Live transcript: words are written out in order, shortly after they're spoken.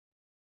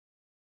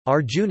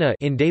Arjuna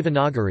in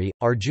Devanagari,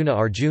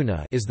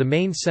 Arjuna is the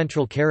main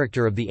central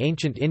character of the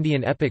ancient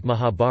Indian epic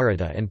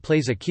Mahabharata and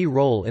plays a key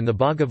role in the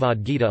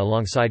Bhagavad Gita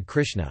alongside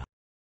Krishna.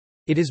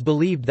 It is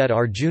believed that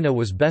Arjuna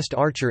was best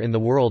archer in the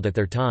world at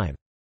their time.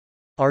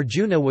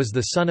 Arjuna was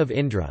the son of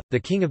Indra, the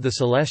king of the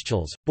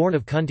celestials, born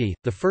of Kunti,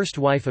 the first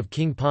wife of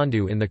King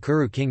Pandu in the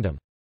Kuru kingdom.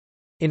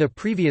 In a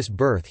previous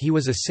birth he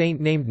was a saint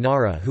named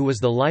Nara who was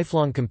the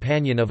lifelong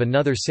companion of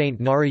another saint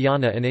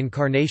Narayana, an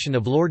incarnation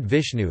of Lord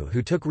Vishnu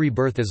who took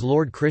rebirth as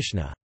Lord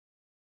Krishna.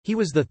 He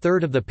was the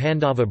third of the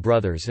Pandava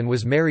brothers and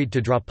was married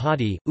to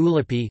Draupadi,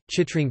 Ulupi,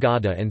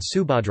 Chitrangada and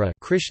Subhadra,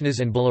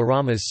 Krishna's and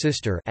Balarama's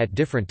sister, at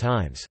different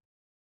times.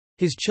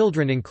 His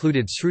children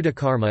included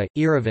Srutakarma,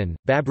 Iravan,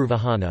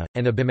 Babruvahana,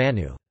 and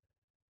Abhimanyu.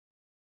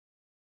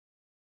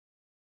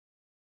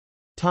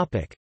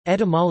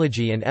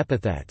 Etymology and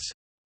epithets.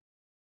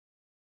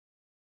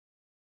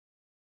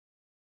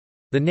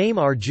 The name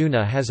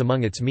Arjuna has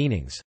among its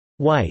meanings,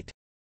 white,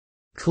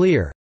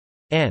 clear,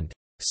 and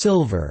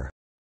silver.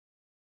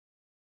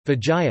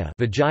 Vijaya,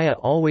 Vijaya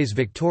always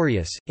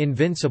victorious,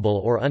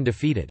 invincible or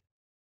undefeated.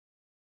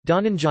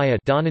 Dhananjaya,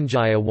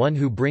 Dhananjaya one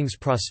who brings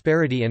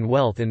prosperity and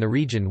wealth in the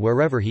region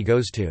wherever he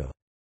goes to.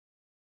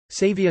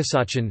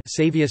 Savyasachin,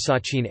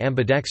 Savyasachin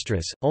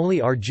ambidextrous,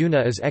 only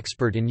Arjuna is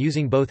expert in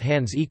using both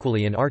hands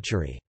equally in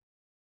archery.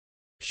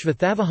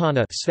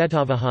 Shvetavahana,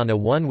 Svetavahana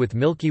one with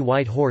milky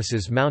white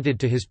horses mounted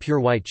to his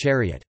pure white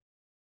chariot.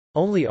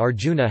 Only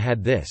Arjuna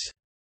had this.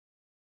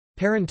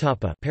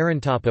 Parantapa,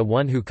 Parantapa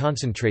one who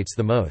concentrates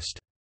the most.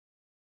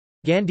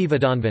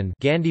 Gandivadhanvan,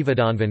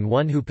 Gandivadhanvan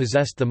one who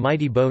possessed the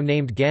mighty bow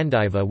named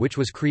Gandiva which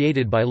was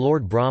created by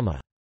Lord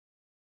Brahma.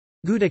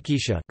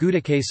 Gudakesha,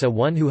 Gudakesa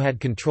one who had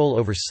control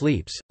over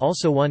sleeps,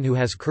 also one who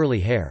has curly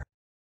hair.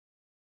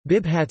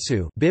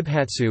 Bibhatsu,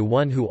 Bibhatsu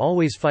one who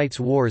always fights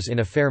wars in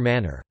a fair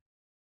manner.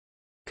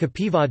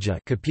 Kapivaja,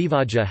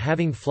 Kapivaja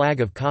having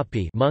flag of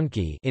Kapi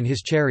monkey in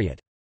his chariot.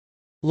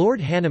 Lord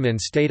Hanuman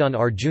stayed on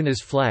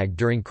Arjuna's flag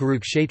during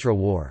Kurukshetra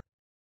war.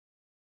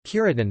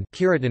 Kiratan,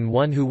 Kiratan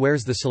one who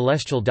wears the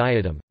celestial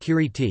diadem,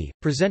 Kiriti,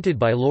 presented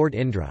by Lord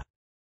Indra.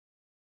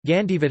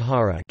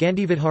 Gandivadhara,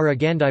 Gandivadhara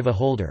Gandiva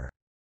holder.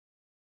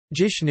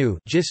 Jishnu,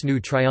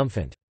 Jisnu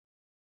triumphant.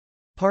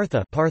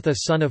 Partha, Partha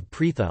son of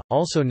Pritha,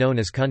 also known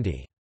as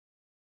Kunti.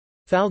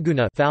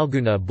 Falguna,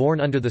 Falguna born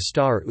under the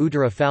star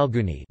Uttara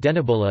Falguni,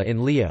 Denabula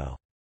in Leo.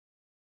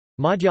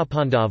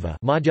 Madhyapandava,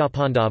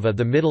 Madhyapandava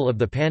the middle of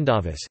the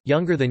Pandavas,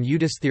 younger than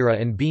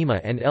Yudhisthira and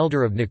Bhima and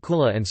elder of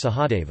Nakula and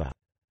Sahadeva.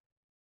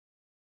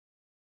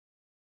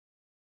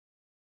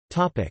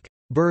 Topic: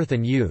 Birth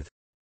and youth.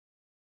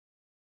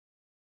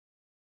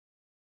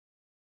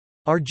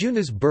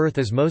 Arjuna's birth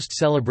is most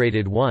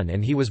celebrated one,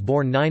 and he was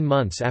born 9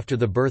 months after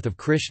the birth of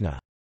Krishna.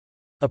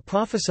 A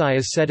prophecy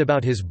is said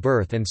about his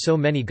birth, and so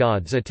many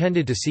gods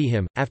attended to see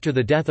him. After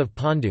the death of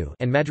Pandu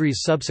and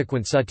Madri's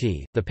subsequent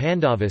sati, the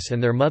Pandavas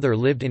and their mother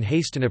lived in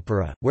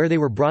Hastinapura, where they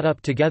were brought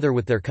up together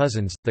with their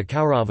cousins, the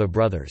Kaurava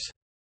brothers.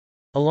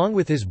 Along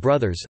with his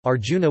brothers,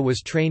 Arjuna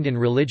was trained in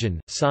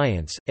religion,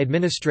 science,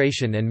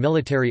 administration and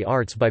military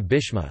arts by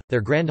Bhishma,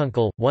 their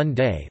granduncle. One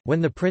day, when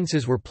the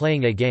princes were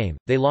playing a game,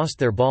 they lost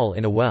their ball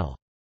in a well.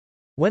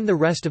 When the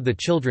rest of the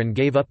children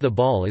gave up the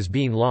ball as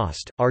being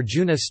lost,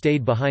 Arjuna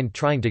stayed behind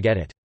trying to get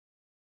it.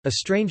 A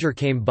stranger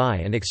came by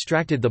and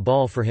extracted the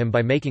ball for him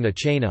by making a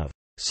chain of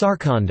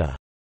sarkanda,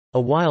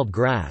 a wild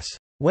grass.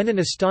 When an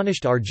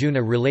astonished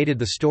Arjuna related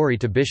the story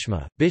to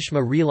Bhishma,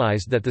 Bhishma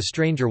realized that the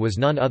stranger was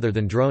none other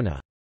than Drona.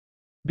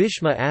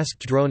 Bhishma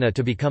asked Drona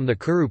to become the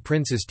Kuru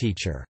prince's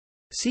teacher.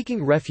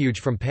 Seeking refuge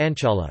from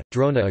Panchala,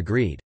 Drona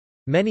agreed.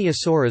 Many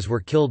asuras were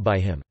killed by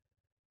him.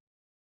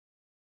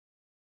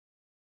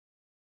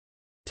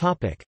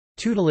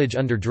 Tutelage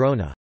under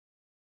Drona.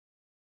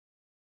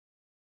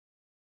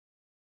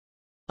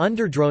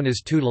 Under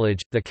Drona's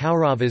tutelage, the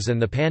Kauravas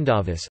and the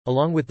Pandavas,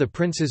 along with the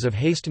princes of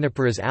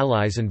Hastinapura's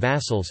allies and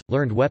vassals,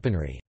 learned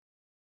weaponry.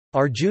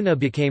 Arjuna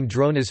became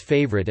Drona's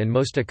favorite and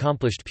most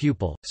accomplished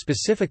pupil.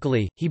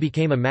 Specifically, he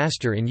became a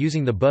master in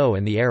using the bow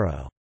and the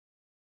arrow.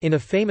 In a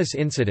famous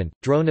incident,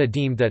 Drona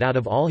deemed that out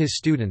of all his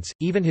students,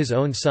 even his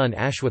own son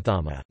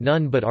Ashwathama,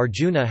 none but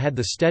Arjuna had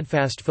the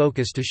steadfast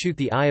focus to shoot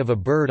the eye of a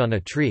bird on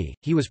a tree.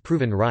 He was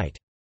proven right.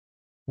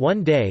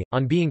 One day,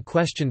 on being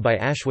questioned by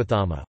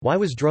Ashwathama, why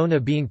was Drona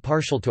being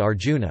partial to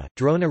Arjuna,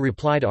 Drona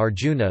replied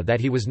Arjuna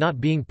that he was not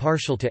being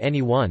partial to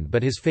anyone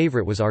but his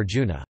favorite was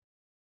Arjuna.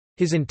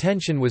 His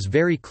intention was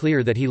very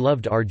clear that he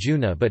loved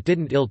Arjuna but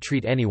didn't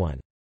ill-treat anyone.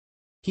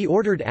 He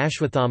ordered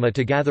Ashwathama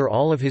to gather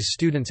all of his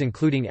students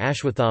including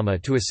Ashwathama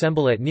to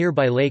assemble at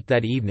nearby lake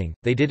that evening.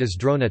 They did as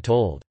Drona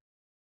told.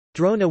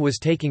 Drona was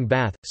taking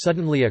bath,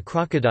 suddenly a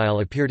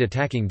crocodile appeared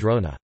attacking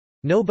Drona.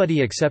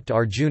 Nobody except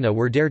Arjuna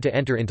were dared to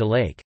enter into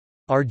lake.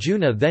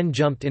 Arjuna then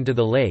jumped into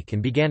the lake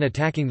and began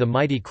attacking the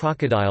mighty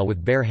crocodile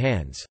with bare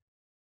hands.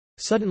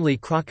 Suddenly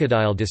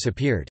crocodile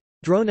disappeared.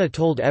 Drona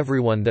told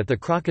everyone that the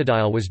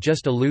crocodile was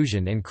just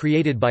illusion and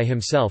created by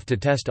himself to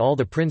test all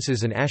the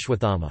princes and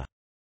Ashwathama.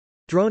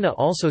 Drona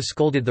also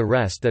scolded the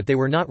rest that they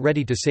were not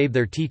ready to save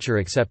their teacher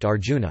except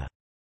Arjuna.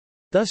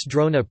 Thus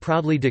Drona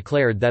proudly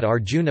declared that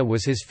Arjuna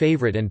was his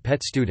favorite and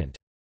pet student.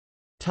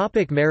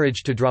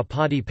 Marriage to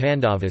Draupadi.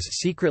 Pandavas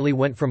secretly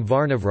went from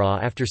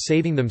Varnavra after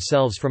saving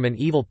themselves from an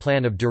evil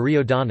plan of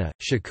Duryodhana,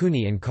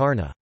 Shakuni and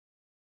Karna.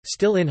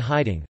 Still in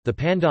hiding, the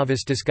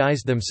Pandavas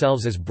disguised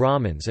themselves as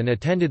Brahmins and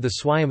attended the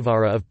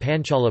Swayamvara of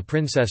Panchala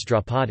princess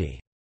Draupadi.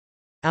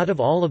 Out of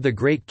all of the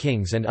great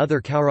kings and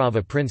other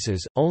Kaurava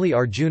princes, only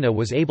Arjuna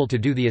was able to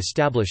do the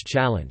established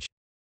challenge.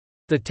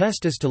 The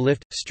test is to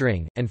lift,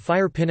 string, and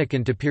fire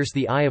pinikin to pierce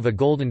the eye of a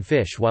golden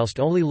fish whilst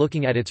only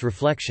looking at its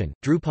reflection.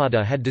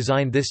 Drupada had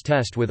designed this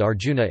test with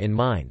Arjuna in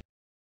mind.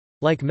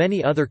 Like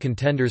many other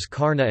contenders,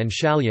 Karna and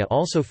Shalya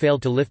also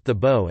failed to lift the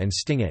bow and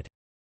sting it.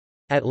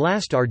 At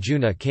last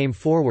Arjuna came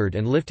forward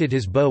and lifted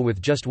his bow with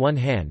just one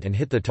hand and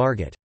hit the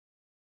target.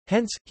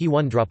 Hence, he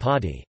won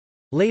Draupadi.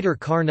 Later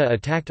Karna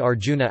attacked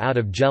Arjuna out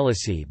of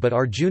jealousy, but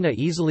Arjuna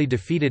easily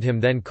defeated him.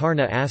 Then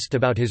Karna asked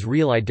about his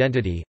real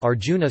identity.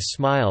 Arjuna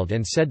smiled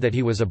and said that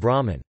he was a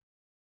Brahmin.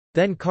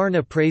 Then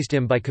Karna praised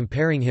him by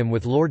comparing him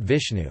with Lord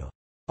Vishnu.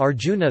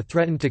 Arjuna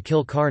threatened to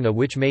kill Karna,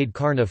 which made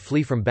Karna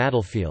flee from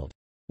battlefield.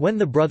 When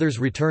the brothers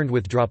returned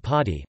with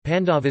Draupadi,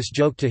 Pandavas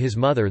joked to his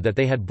mother that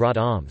they had brought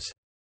alms.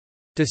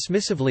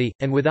 Dismissively,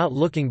 and without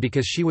looking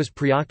because she was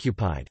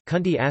preoccupied,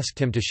 Kunti asked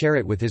him to share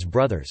it with his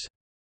brothers.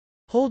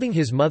 Holding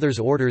his mother's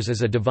orders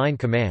as a divine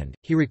command,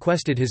 he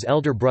requested his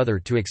elder brother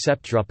to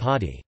accept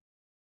Draupadi.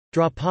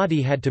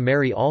 Draupadi had to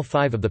marry all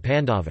 5 of the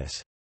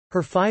Pandavas.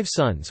 Her 5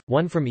 sons,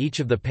 one from each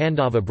of the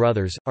Pandava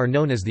brothers, are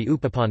known as the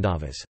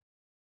Upapandavas.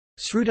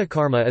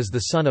 Srutakarma is the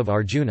son of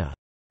Arjuna.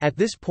 At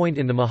this point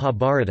in the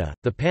Mahabharata,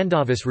 the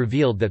Pandavas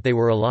revealed that they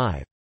were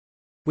alive.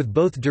 With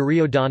both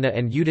Duryodhana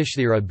and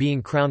Yudhishthira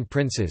being crown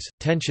princes,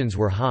 tensions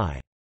were high.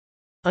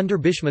 Under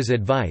Bhishma's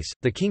advice,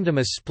 the kingdom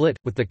is split,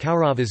 with the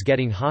Kauravas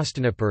getting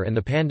Hastinapur and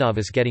the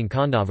Pandavas getting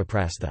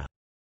Khandavaprastha.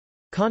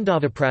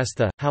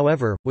 Khandavaprastha,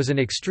 however, was an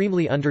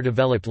extremely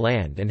underdeveloped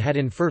land and had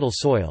infertile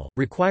soil,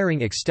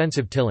 requiring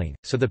extensive tilling,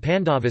 so the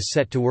Pandavas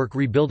set to work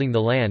rebuilding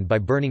the land by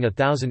burning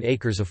 1,000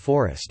 acres of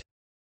forest.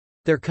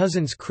 Their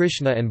cousins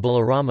Krishna and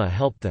Balarama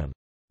helped them.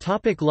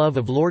 Love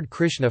of Lord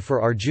Krishna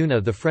for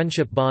Arjuna. The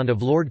friendship bond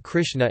of Lord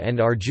Krishna and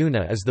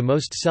Arjuna is the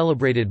most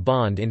celebrated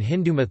bond in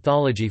Hindu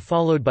mythology,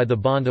 followed by the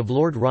bond of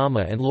Lord Rama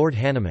and Lord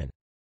Hanuman.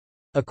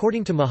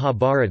 According to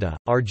Mahabharata,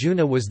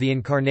 Arjuna was the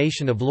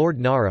incarnation of Lord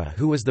Nara,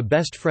 who was the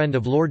best friend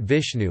of Lord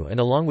Vishnu,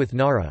 and along with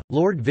Nara,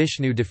 Lord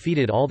Vishnu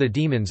defeated all the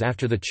demons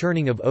after the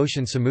churning of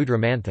ocean Samudra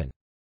Manthan.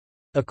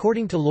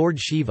 According to Lord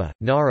Shiva,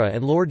 Nara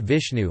and Lord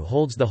Vishnu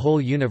holds the whole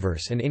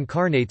universe and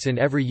incarnates in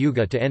every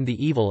yuga to end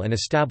the evil and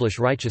establish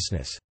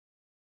righteousness.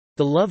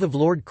 The love of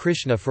Lord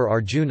Krishna for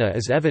Arjuna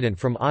is evident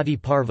from Adi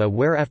Parva,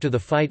 where after the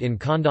fight in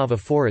Khandava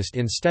forest,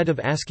 instead of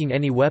asking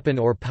any weapon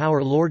or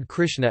power, Lord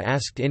Krishna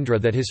asked Indra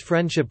that his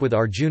friendship with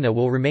Arjuna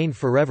will remain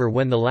forever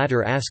when the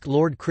latter asked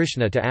Lord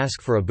Krishna to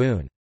ask for a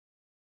boon.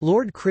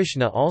 Lord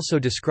Krishna also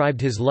described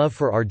his love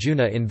for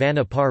Arjuna in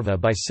Vana Parva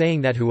by saying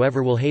that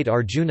whoever will hate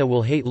Arjuna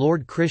will hate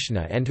Lord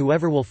Krishna and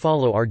whoever will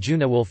follow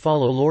Arjuna will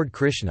follow Lord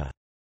Krishna.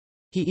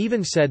 He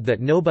even said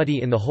that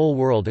nobody in the whole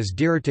world is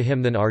dearer to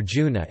him than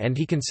Arjuna, and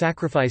he can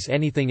sacrifice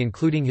anything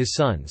including his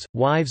sons,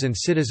 wives and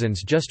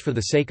citizens just for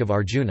the sake of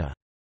Arjuna.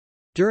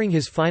 During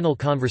his final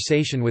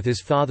conversation with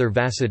his father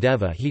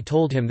Vasudeva, he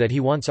told him that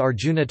he wants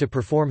Arjuna to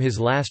perform his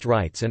last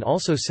rites, and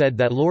also said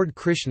that Lord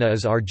Krishna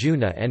is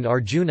Arjuna and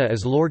Arjuna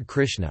is Lord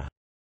Krishna.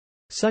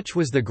 Such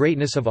was the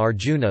greatness of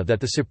Arjuna that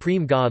the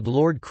supreme god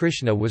Lord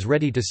Krishna was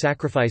ready to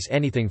sacrifice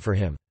anything for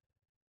him.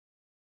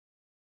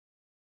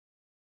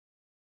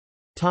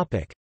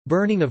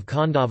 Burning of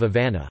Khandava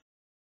Vana.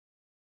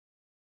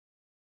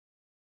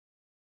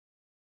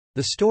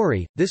 The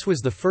story: this was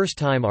the first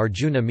time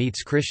Arjuna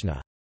meets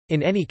Krishna.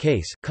 In any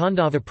case,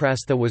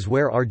 Khandavaprastha was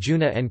where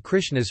Arjuna and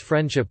Krishna's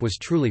friendship was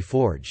truly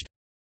forged.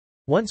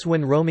 Once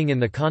when roaming in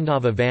the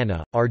Khandava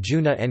Vana,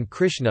 Arjuna and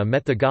Krishna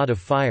met the god of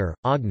fire,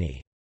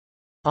 Agni.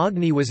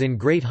 Agni was in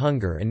great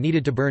hunger and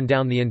needed to burn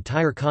down the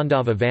entire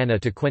Khandava Vana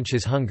to quench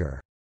his hunger.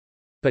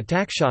 But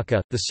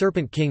Takshaka, the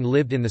serpent king,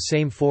 lived in the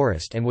same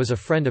forest and was a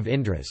friend of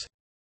Indra's.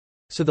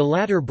 So the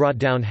latter brought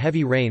down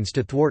heavy rains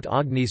to thwart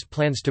Agni's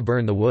plans to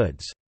burn the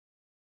woods.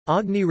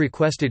 Agni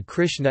requested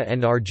Krishna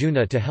and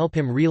Arjuna to help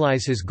him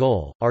realize his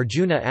goal.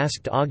 Arjuna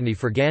asked Agni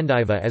for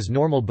Gandiva, as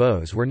normal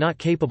bows were not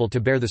capable to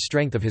bear the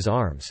strength of his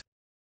arms.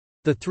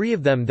 The 3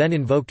 of them then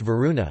invoked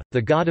Varuna,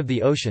 the god of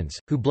the oceans,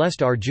 who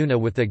blessed Arjuna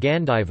with the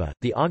Gandiva,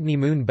 the Agni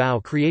moon bow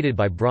created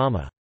by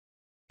Brahma.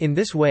 In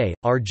this way,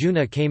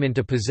 Arjuna came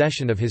into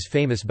possession of his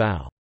famous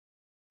bow.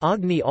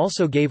 Agni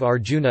also gave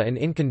Arjuna an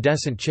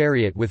incandescent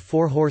chariot with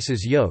 4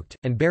 horses yoked,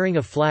 and bearing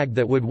a flag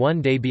that would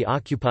one day be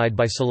occupied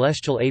by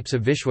celestial apes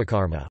of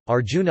Vishwakarma.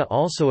 Arjuna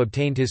also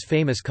obtained his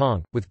famous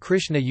conch, with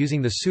Krishna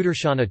using the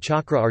Sudarshana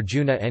chakra.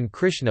 Arjuna and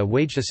Krishna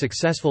waged a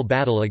successful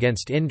battle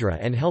against Indra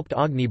and helped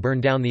Agni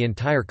burn down the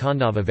entire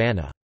Khandava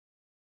Vana.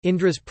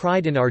 Indra's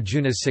pride in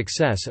Arjuna's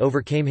success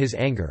overcame his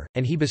anger,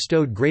 and he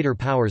bestowed greater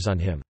powers on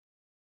him.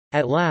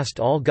 At last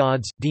all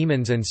gods,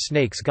 demons and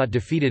snakes got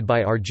defeated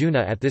by Arjuna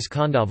at this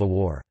Khandava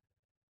war.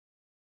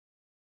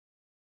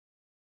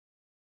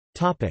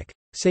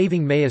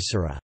 Saving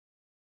Mayasura.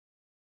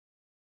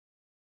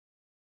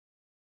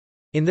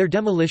 In their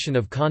demolition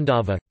of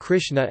Khandava,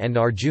 Krishna and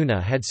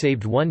Arjuna had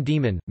saved one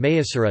demon,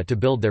 Mayasura, to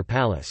build their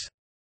palace.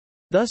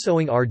 Thus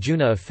owing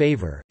Arjuna a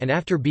favour, and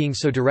after being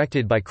so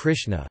directed by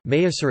Krishna,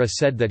 Mayasura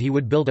said that he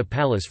would build a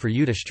palace for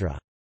Yudhishthira.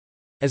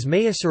 As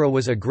Mayasura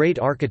was a great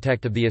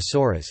architect of the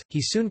Asuras,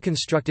 he soon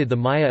constructed the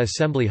Maya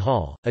Assembly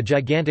Hall, a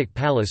gigantic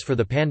palace for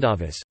the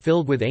Pandavas,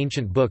 filled with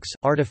ancient books,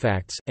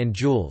 artifacts, and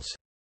jewels.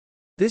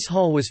 This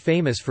hall was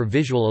famous for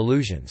visual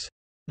illusions.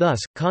 Thus,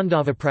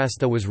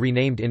 Khandavaprastha was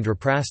renamed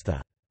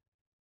Indraprastha.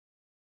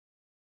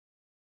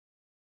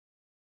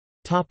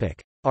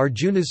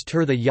 Arjuna's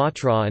Tirtha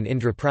Yatra and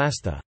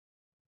Indraprastha.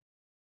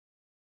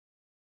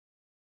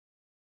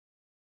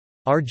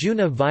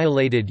 Arjuna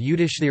violated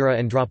Yudhishthira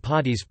and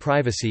Draupadi's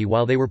privacy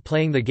while they were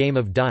playing the game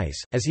of dice,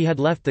 as he had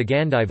left the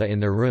Gandiva in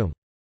their room.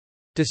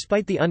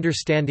 Despite the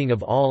understanding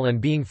of all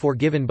and being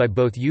forgiven by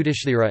both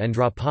Yudhishthira and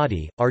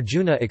Draupadi,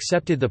 Arjuna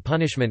accepted the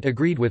punishment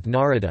agreed with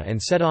Narada and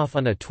set off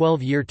on a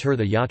 12-year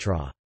Tirtha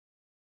Yatra.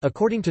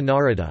 According to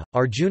Narada,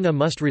 Arjuna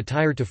must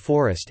retire to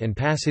forest and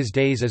pass his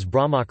days as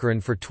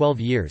Brahmacharan for 12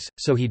 years,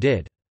 so he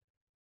did.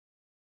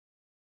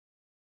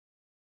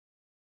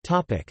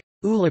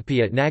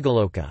 Ulupi at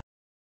Nagaloka.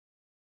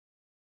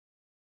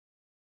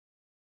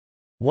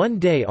 One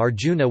day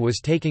Arjuna was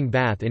taking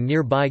bath in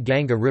nearby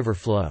Ganga river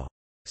flow.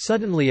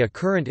 Suddenly a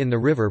current in the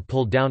river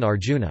pulled down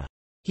Arjuna.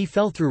 He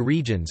fell through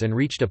regions and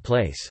reached a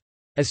place.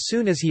 As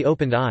soon as he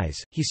opened eyes,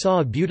 he saw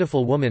a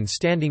beautiful woman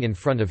standing in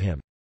front of him.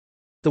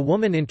 The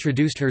woman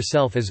introduced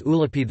herself as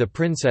Ulupi, the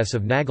princess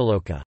of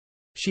Nagaloka.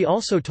 She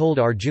also told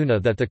Arjuna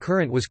that the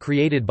current was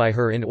created by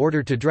her in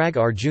order to drag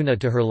Arjuna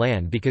to her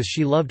land because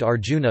she loved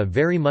Arjuna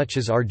very much,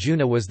 as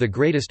Arjuna was the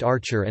greatest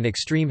archer and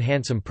extreme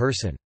handsome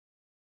person.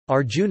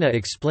 Arjuna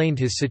explained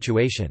his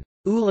situation.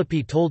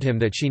 Ulupi told him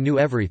that she knew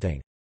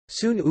everything.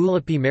 Soon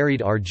Ulupi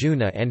married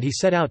Arjuna and he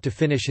set out to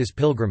finish his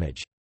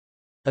pilgrimage.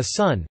 A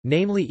son,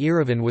 namely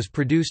Iravan, was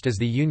produced as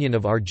the union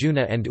of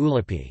Arjuna and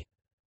Ulupi.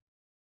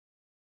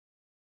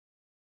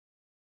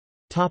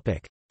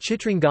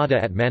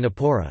 Chitrangada at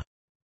Manipura.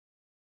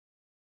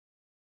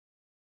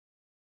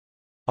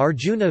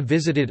 Arjuna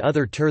visited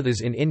other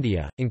tirthas in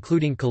India,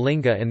 including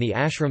Kalinga and the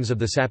ashrams of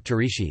the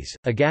Saptarishis,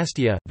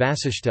 Agastya,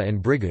 Vasishta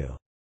and Bhrigu.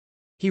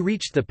 He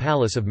reached the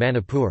palace of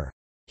Manipur.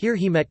 Here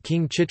he met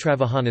King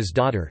Chitravahana's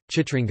daughter,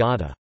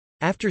 Chitrangada.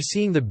 After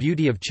seeing the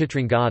beauty of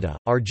Chitrangada,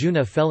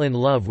 Arjuna fell in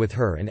love with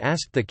her and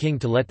asked the king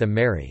to let them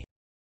marry.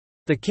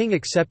 The king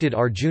accepted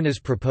Arjuna's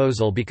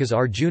proposal because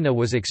Arjuna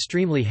was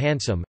extremely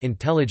handsome,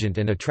 intelligent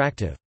and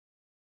attractive.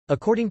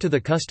 According to the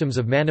customs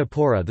of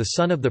Manipura, the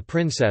son of the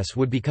princess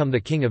would become the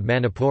king of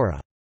Manipura.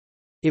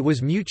 It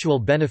was mutual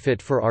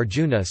benefit for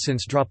Arjuna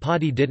since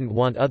Draupadi didn't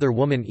want other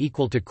woman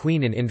equal to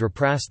queen in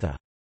Indraprastha.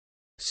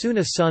 Soon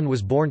a son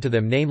was born to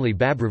them, namely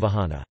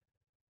Babruvahana.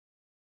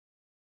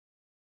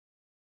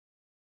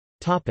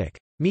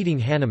 Meeting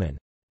Hanuman.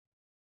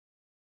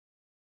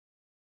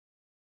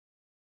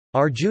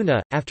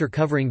 Arjuna, after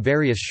covering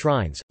various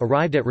shrines,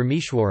 arrived at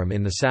Rameshwaram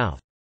in the south.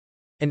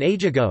 An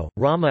age ago,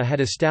 Rama had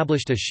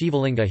established a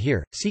Shivalinga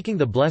here, seeking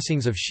the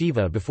blessings of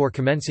Shiva before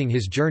commencing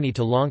his journey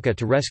to Lanka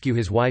to rescue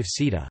his wife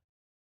Sita.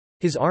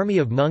 His army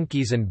of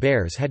monkeys and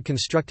bears had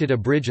constructed a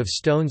bridge of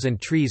stones and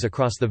trees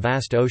across the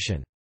vast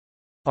ocean.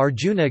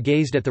 Arjuna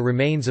gazed at the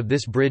remains of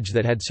this bridge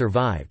that had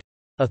survived.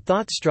 A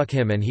thought struck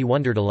him and he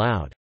wondered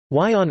aloud,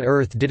 "Why on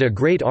earth did a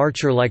great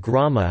archer like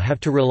Rama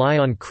have to rely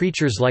on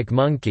creatures like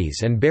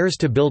monkeys and bears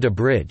to build a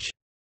bridge?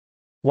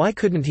 Why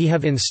couldn't he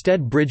have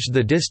instead bridged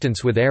the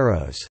distance with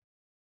arrows?"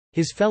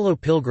 His fellow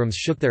pilgrims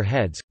shook their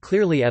heads,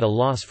 clearly at a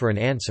loss for an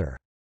answer.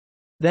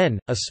 Then,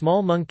 a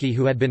small monkey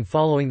who had been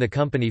following the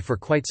company for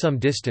quite some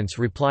distance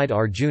replied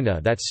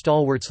Arjuna that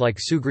stalwarts like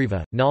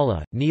Sugriva,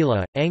 Nala,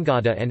 Nila,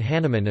 Angada and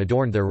Hanuman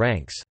adorned their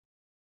ranks.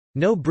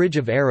 No bridge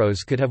of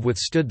arrows could have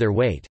withstood their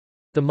weight.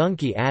 The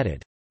monkey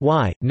added,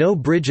 "Why, no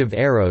bridge of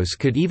arrows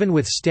could even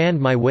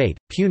withstand my weight,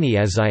 puny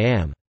as I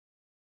am."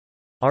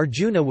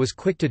 Arjuna was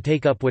quick to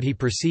take up what he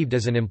perceived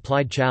as an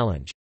implied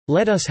challenge.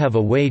 "Let us have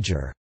a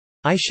wager.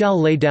 I shall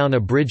lay down a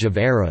bridge of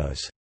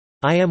arrows.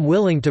 I am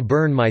willing to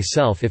burn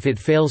myself if it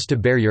fails to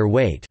bear your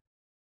weight."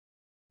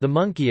 The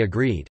monkey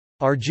agreed.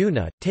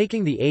 Arjuna,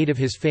 taking the aid of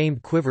his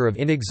famed quiver of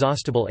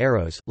inexhaustible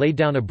arrows, laid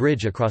down a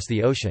bridge across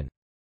the ocean.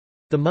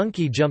 The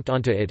monkey jumped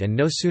onto it and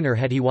no sooner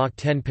had he walked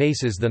 10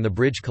 paces than the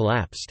bridge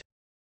collapsed.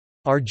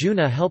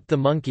 Arjuna helped the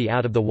monkey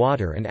out of the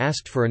water and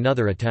asked for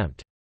another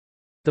attempt.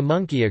 The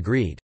monkey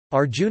agreed.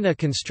 Arjuna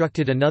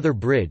constructed another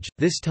bridge,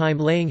 this time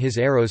laying his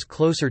arrows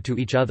closer to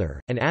each other,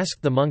 and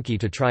asked the monkey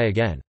to try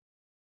again.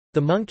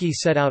 The monkey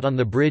set out on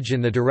the bridge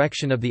in the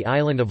direction of the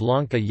island of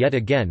Lanka yet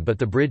again, but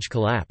the bridge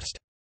collapsed.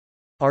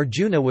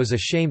 Arjuna was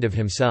ashamed of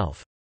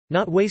himself.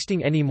 Not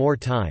wasting any more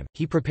time,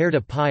 he prepared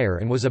a pyre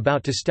and was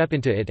about to step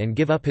into it and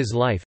give up his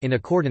life, in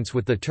accordance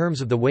with the terms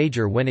of the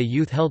wager, when a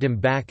youth held him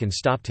back and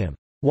stopped him.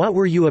 "What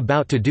were you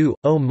about to do,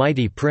 O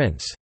mighty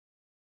prince?"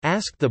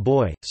 asked the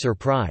boy,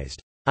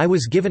 surprised. "I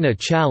was given a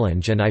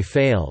challenge and I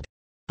failed.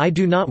 I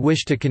do not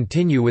wish to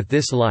continue with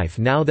this life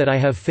now that I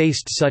have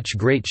faced such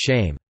great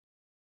shame,"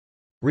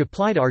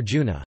 replied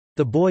Arjuna.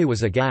 The boy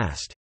was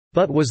aghast.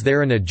 "But was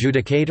there an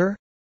adjudicator?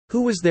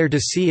 Who was there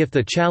to see if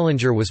the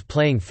challenger was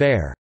playing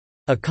fair?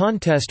 A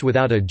contest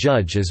without a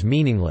judge is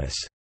meaningless.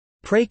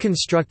 Pray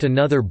construct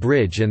another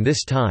bridge, and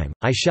this time,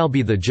 I shall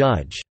be the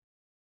judge."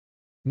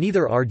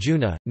 Neither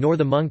Arjuna, nor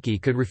the monkey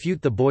could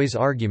refute the boy's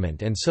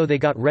argument, and so they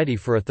got ready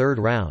for a third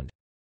round.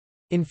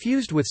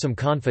 Infused with some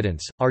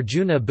confidence,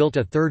 Arjuna built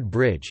a third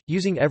bridge,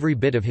 using every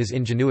bit of his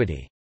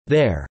ingenuity.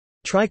 "There.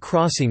 Try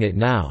crossing it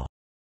now,"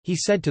 he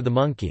said to the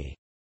monkey.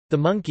 The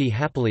monkey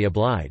happily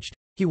obliged.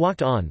 He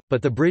walked on,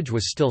 but the bridge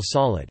was still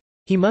solid.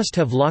 "He must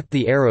have locked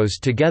the arrows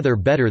together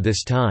better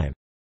this time,"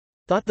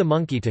 thought the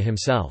monkey to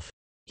himself.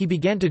 He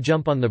began to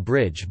jump on the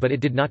bridge, but it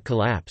did not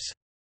collapse.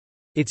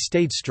 It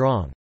stayed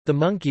strong. The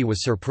monkey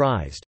was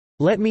surprised.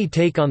 "Let me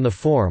take on the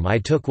form I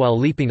took while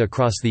leaping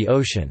across the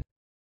ocean,"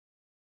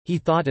 he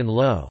thought, and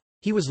lo!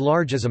 He was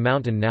large as a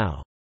mountain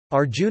now.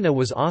 Arjuna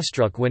was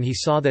awestruck when he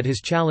saw that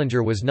his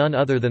challenger was none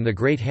other than the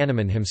great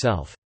Hanuman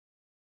himself.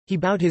 He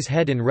bowed his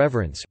head in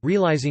reverence,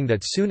 realizing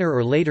that sooner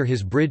or later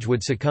his bridge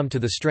would succumb to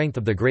the strength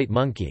of the great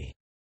monkey.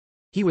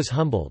 He was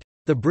humbled.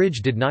 The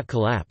bridge did not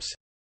collapse.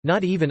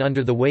 Not even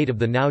under the weight of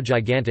the now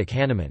gigantic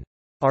Hanuman.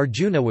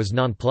 Arjuna was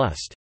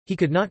nonplussed. He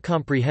could not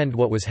comprehend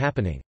what was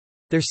happening.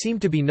 There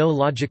seemed to be no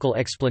logical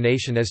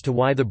explanation as to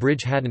why the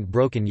bridge hadn't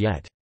broken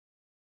yet.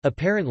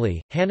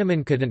 Apparently,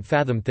 Hanuman couldn't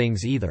fathom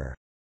things either.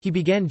 He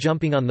began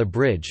jumping on the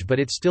bridge, but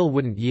it still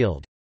wouldn't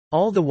yield.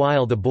 All the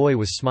while the boy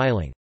was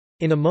smiling.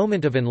 In a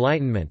moment of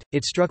enlightenment,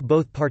 it struck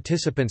both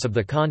participants of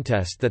the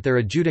contest that their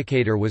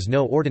adjudicator was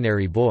no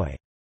ordinary boy.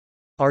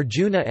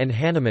 Arjuna and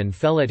Hanuman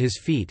fell at his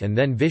feet, and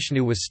then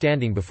Vishnu was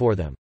standing before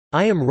them.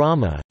 "I am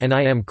Rama, and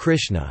I am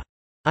Krishna.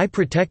 I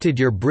protected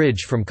your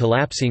bridge from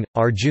collapsing,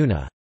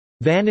 Arjuna.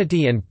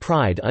 Vanity and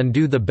pride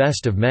undo the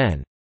best of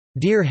men.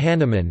 Dear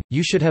Hanuman,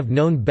 you should have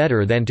known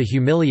better than to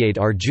humiliate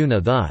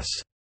Arjuna thus.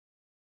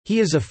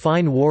 He is a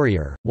fine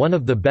warrior, one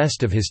of the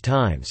best of his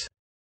times.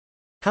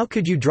 How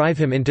could you drive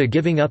him into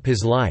giving up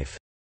his life?"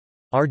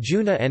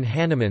 Arjuna and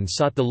Hanuman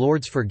sought the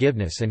Lord's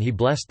forgiveness, and he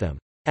blessed them.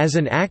 "As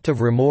an act of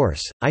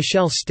remorse, I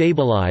shall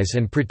stabilize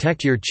and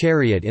protect your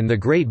chariot in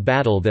the great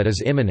battle that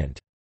is imminent,"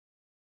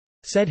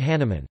 said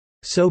Hanuman.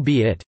 "So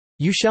be it.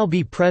 You shall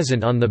be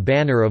present on the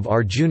banner of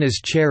Arjuna's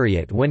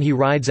chariot when he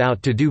rides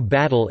out to do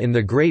battle in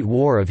the great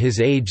war of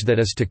his age that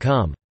is to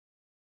come."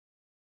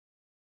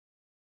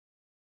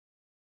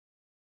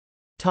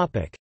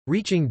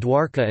 Reaching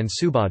Dwarka and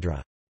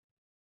Subhadra.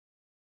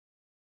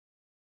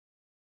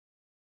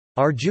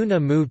 Arjuna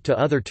moved to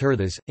other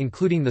tirthas,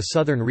 including the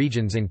southern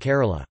regions in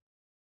Kerala.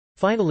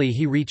 Finally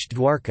he reached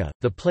Dwarka,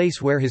 the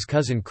place where his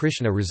cousin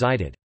Krishna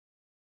resided.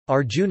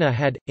 Arjuna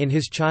had, in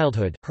his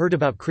childhood, heard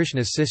about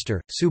Krishna's sister,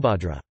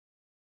 Subhadra.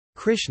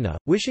 Krishna,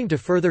 wishing to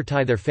further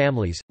tie their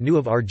families, knew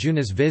of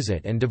Arjuna's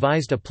visit and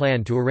devised a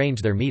plan to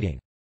arrange their meeting.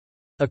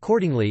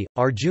 Accordingly,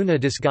 Arjuna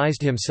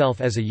disguised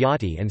himself as a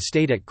yati and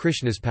stayed at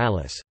Krishna's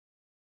palace.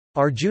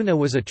 Arjuna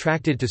was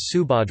attracted to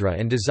Subhadra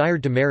and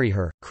desired to marry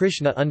her.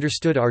 Krishna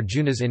understood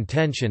Arjuna's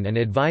intention and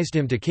advised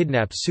him to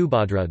kidnap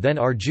Subhadra. Then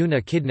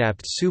Arjuna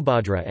kidnapped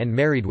Subhadra and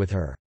married with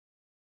her.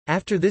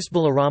 After this,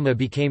 Balarama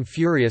became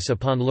furious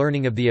upon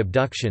learning of the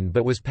abduction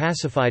but was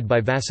pacified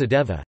by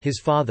Vasudeva, his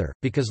father,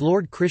 because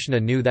Lord Krishna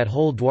knew that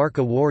whole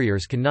Dwarka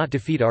warriors cannot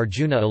defeat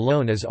Arjuna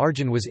alone, as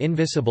Arjun was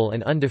invisible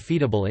and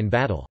undefeatable in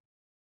battle.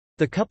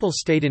 The couple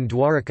stayed in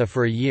Dwarka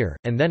for a year,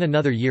 and then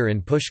another year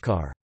in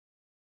Pushkar.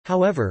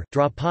 However,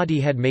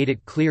 Draupadi had made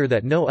it clear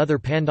that no other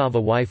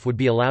Pandava wife would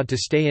be allowed to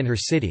stay in her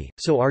city,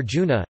 so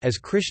Arjuna, as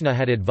Krishna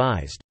had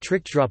advised,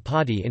 tricked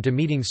Draupadi into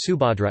meeting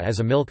Subhadra as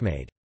a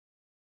milkmaid.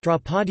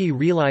 Draupadi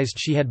realized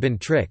she had been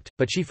tricked,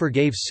 but she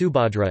forgave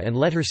Subhadra and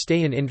let her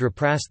stay in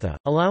Indraprastha,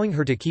 allowing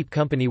her to keep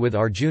company with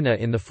Arjuna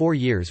in the 4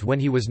 years when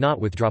he was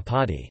not with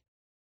Draupadi.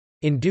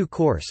 In due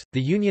course,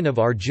 the union of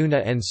Arjuna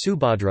and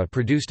Subhadra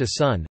produced a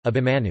son,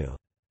 Abhimanyu.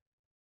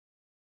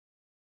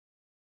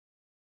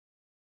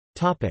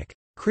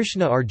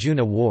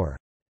 Krishna-Arjuna war.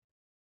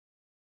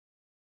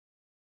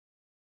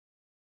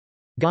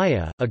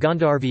 Gaya, a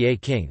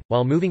Gandharva king,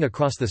 while moving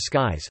across the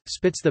skies,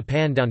 spits the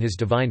pan down his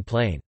divine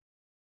plane.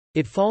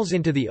 It falls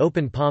into the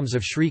open palms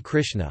of Sri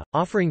Krishna,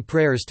 offering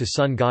prayers to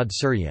sun god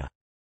Surya.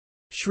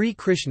 Sri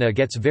Krishna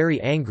gets very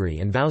angry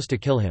and vows to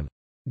kill him.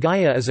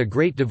 Gaya is a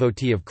great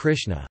devotee of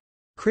Krishna.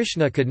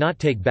 Krishna could not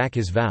take back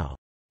his vow.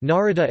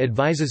 Narada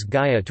advises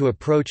Gaya to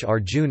approach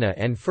Arjuna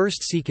and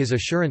first seek his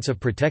assurance of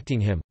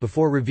protecting him,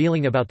 before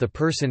revealing about the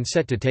person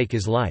set to take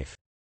his life.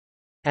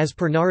 As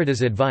per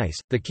Narada's advice,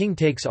 the king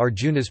takes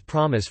Arjuna's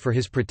promise for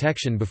his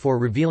protection before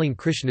revealing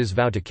Krishna's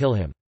vow to kill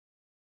him.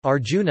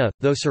 Arjuna,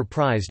 though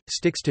surprised,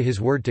 sticks to his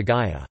word to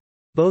Gaya.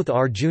 Both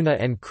Arjuna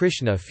and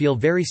Krishna feel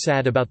very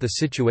sad about the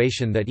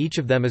situation that each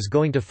of them is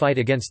going to fight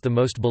against the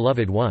most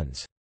beloved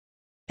ones.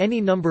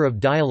 Any number of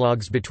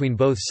dialogues between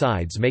both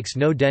sides makes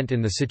no dent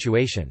in the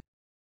situation.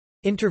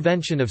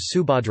 Intervention of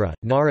Subhadra,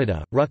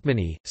 Narada,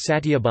 Rukmini,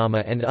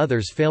 Satyabhama and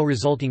others fail,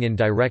 resulting in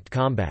direct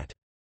combat.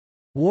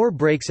 War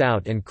breaks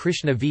out and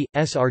Krishna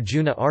vs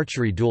Arjuna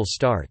archery duel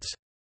starts.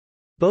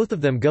 Both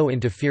of them go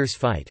into fierce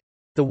fight.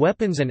 The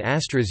weapons and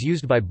astras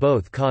used by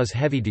both cause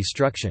heavy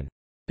destruction.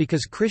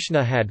 Because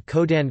Krishna had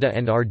Kodanda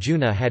and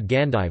Arjuna had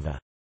Gandiva.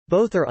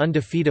 Both are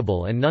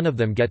undefeatable and none of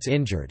them gets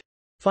injured.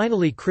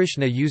 Finally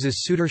Krishna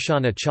uses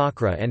Sudarshana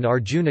Chakra and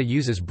Arjuna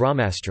uses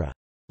Brahmastra.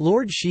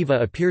 Lord Shiva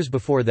appears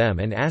before them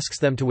and asks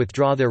them to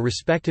withdraw their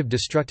respective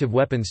destructive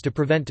weapons to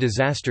prevent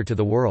disaster to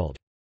the world.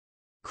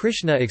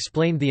 Krishna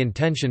explained the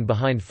intention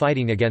behind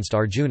fighting against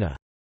Arjuna.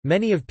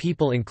 Many of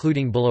people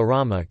including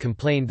Balarama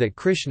complained that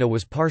Krishna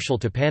was partial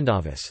to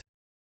Pandavas.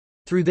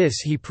 Through this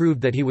he proved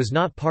that he was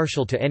not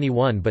partial to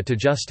anyone but to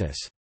justice.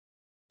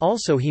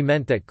 Also he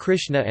meant that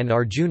Krishna and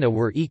Arjuna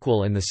were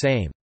equal and the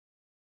same.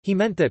 He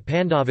meant that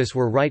Pandavas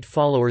were right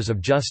followers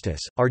of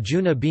justice,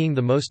 Arjuna being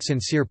the most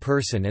sincere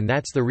person, and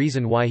that's the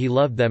reason why he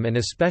loved them and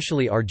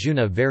especially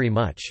Arjuna very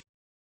much.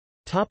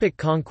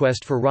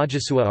 Conquest for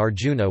Rajasuya.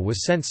 Arjuna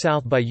was sent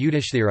south by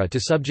Yudhishthira to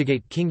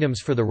subjugate kingdoms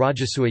for the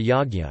Rajasuya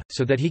Yagya,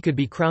 so that he could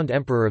be crowned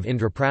emperor of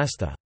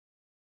Indraprastha.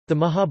 The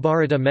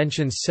Mahabharata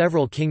mentions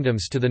several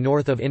kingdoms to the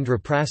north of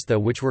Indraprastha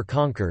which were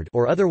conquered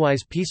or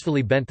otherwise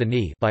peacefully bent the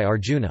knee by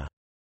Arjuna.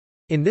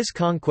 In this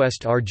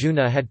conquest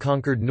Arjuna had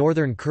conquered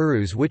northern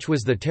Kurus, which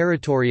was the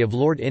territory of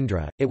Lord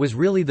Indra. It was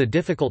really the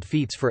difficult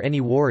feats for any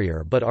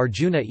warrior, but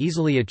Arjuna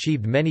easily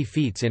achieved many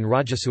feats in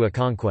Rajasuya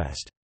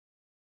conquest.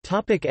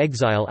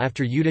 Exile.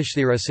 After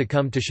Yudhishthira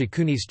succumbed to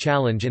Shakuni's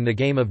challenge in the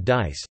game of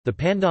dice, the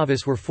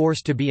Pandavas were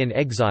forced to be in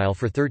exile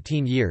for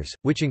 13 years,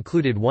 which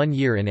included 1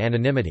 year in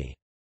anonymity.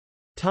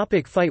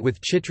 Fight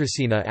with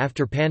Chitrasena.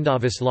 After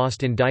Pandavas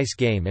lost in dice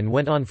game and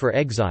went on for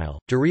exile,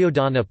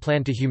 Duryodhana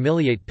planned to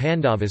humiliate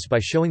Pandavas by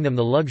showing them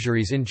the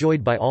luxuries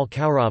enjoyed by all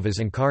Kauravas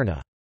and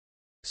Karna.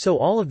 So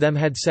all of them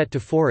had set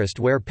to forest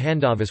where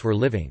Pandavas were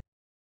living.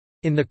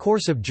 In the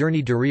course of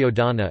journey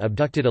Duryodhana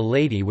abducted a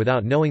lady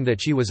without knowing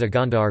that she was a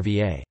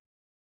Gandharva.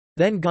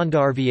 Then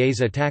Gandharvas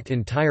attacked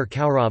entire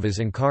Kauravas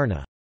and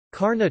Karna.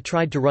 Karna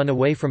tried to run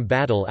away from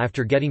battle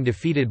after getting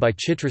defeated by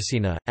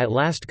Chitrasena. At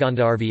last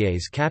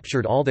Gandharvas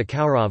captured all the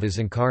Kauravas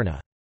and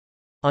Karna.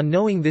 On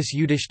knowing this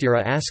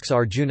Yudhishthira asks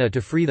Arjuna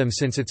to free them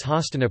since it's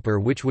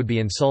Hastinapur which would be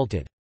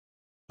insulted.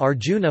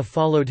 Arjuna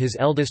followed his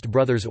eldest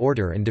brother's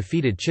order and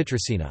defeated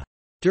Chitrasena.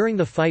 During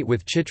the fight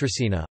with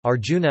Chitrasena,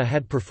 Arjuna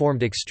had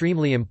performed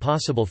extremely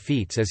impossible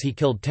feats as he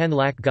killed 10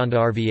 lakh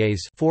Gandharvas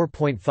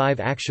 4.5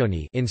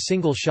 Akshoni in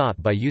single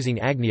shot by using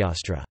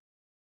Agnyastra.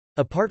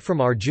 Apart from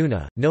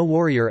Arjuna, no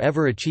warrior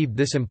ever achieved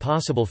this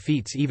impossible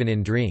feats even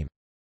in dream.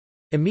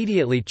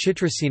 Immediately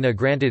Chitrasena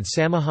granted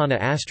Samahana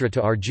Astra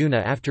to Arjuna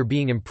after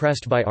being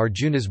impressed by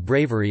Arjuna's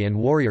bravery and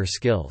warrior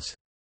skills.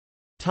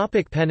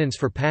 Penance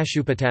for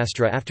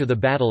Pashupatastra. After the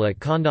battle at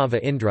Khandava,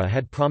 Indra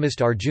had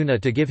promised Arjuna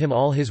to give him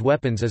all his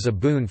weapons as a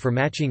boon for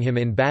matching him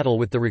in battle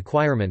with the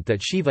requirement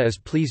that Shiva is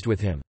pleased with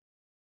him.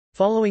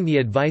 Following the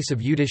advice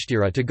of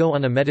Yudhishthira to go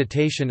on a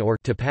meditation or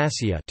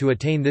tapasya to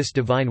attain this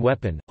divine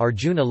weapon,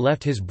 Arjuna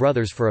left his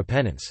brothers for a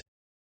penance.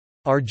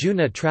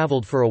 Arjuna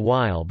travelled for a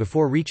while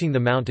before reaching the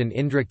mountain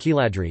Indra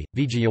Kiladri,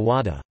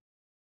 Vijayawada.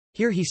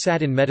 Here he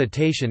sat in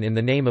meditation in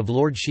the name of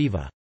Lord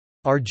Shiva.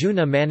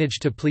 Arjuna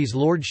managed to please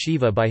Lord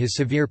Shiva by his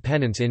severe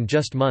penance in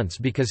just months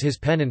because his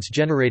penance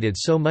generated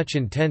so much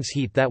intense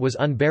heat that was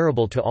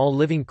unbearable to all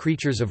living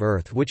creatures of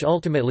earth, which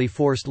ultimately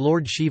forced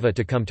Lord Shiva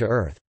to come to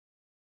earth.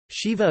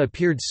 Shiva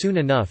appeared soon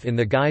enough in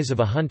the guise of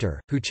a hunter,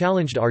 who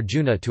challenged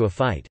Arjuna to a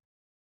fight.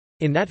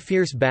 In that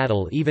fierce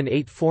battle even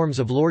 8 forms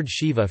of Lord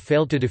Shiva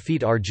failed to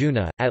defeat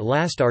Arjuna. At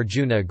last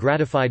Arjuna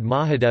gratified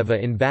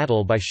Mahadeva in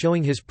battle by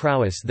showing his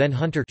prowess, then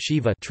hunter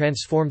Shiva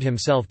transformed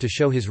himself to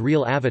show his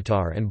real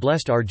avatar and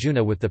blessed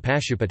Arjuna with the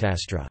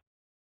Pashupatastra.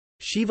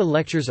 Shiva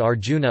lectures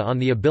Arjuna on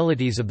the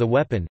abilities of the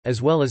weapon,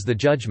 as well as the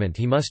judgment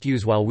he must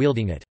use while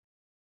wielding it.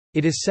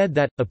 It is said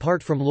that,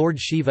 apart from Lord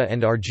Shiva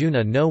and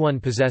Arjuna, no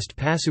one possessed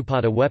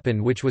Pasupata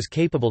weapon which was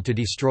capable to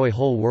destroy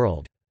whole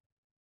world.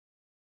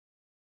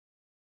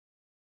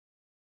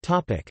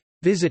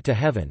 Visit to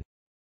heaven.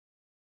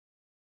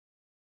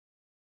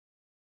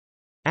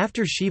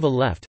 After Shiva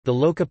left, the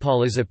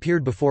Lokapalas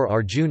appeared before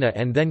Arjuna,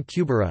 and then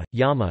Kubera,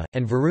 Yama,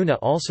 and Varuna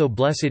also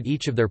blessed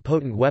each of their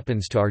potent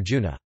weapons to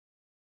Arjuna.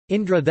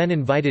 Indra then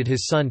invited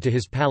his son to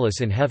his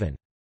palace in heaven.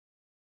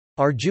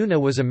 Arjuna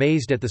was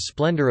amazed at the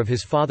splendor of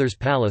his father's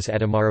palace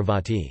at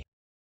Amaravati.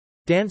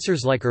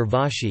 Dancers like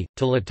Urvashi,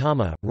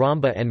 Tilottama,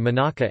 Ramba and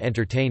Manaka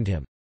entertained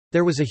him.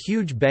 There was a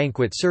huge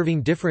banquet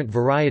serving different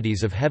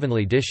varieties of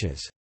heavenly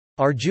dishes.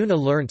 Arjuna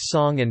learnt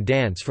song and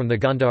dance from the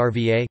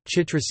Gandharva.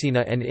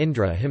 Chitrasena and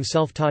Indra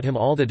himself taught him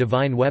all the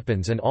divine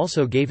weapons and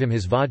also gave him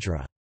his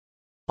Vajra.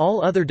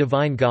 All other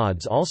divine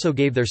gods also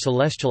gave their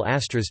celestial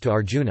astras to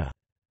Arjuna.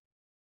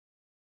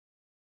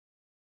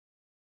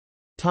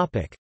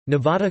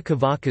 Navada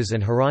Kavakas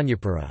and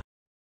Hiranyapura.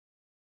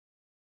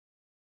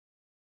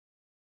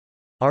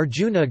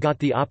 Arjuna got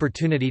the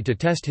opportunity to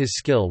test his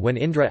skill when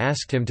Indra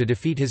asked him to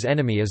defeat his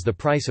enemy as the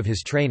price of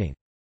his training.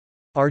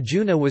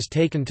 Arjuna was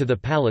taken to the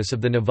palace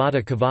of the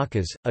Navada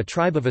Kavakas, a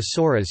tribe of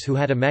Asuras who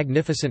had a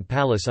magnificent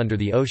palace under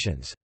the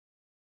oceans.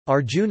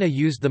 Arjuna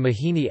used the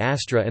Mohini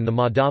Astra and the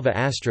Madhava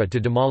Astra to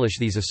demolish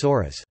these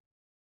asuras.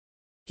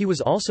 He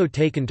was also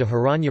taken to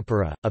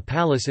Hiranyapura, a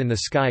palace in the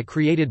sky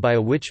created by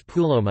a witch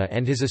Puloma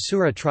and his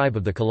asura tribe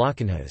of the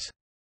Kalakanhas.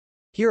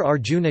 Here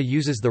Arjuna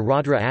uses the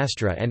Raudra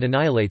Astra and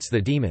annihilates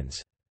the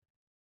demons.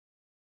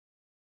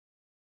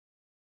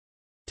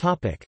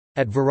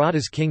 At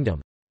Virata's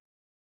kingdom.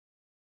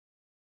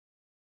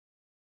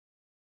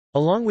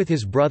 Along with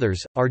his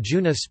brothers,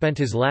 Arjuna spent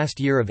his last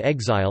year of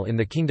exile in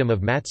the kingdom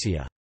of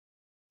Matsya.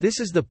 This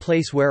is the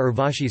place where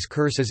Urvashi's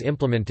curse is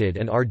implemented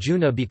and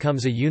Arjuna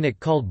becomes a eunuch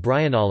called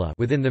Bryanala.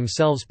 Within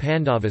themselves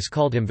Pandavas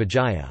called him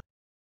Vijaya.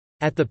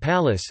 At the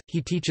palace,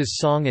 he teaches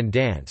song and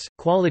dance,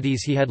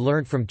 qualities he had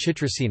learnt from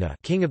Chitrasena,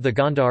 king of the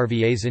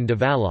Gandharvas in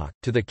Devalok,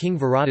 to the king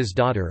Virata's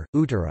daughter,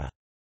 Uttara.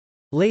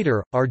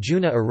 Later,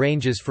 Arjuna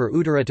arranges for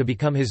Uttara to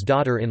become his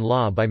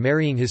daughter-in-law by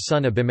marrying his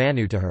son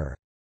Abhimanyu to her.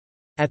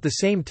 At the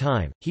same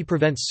time, he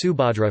prevents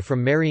Subhadra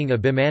from marrying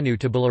Abhimanyu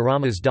to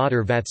Balarama's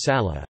daughter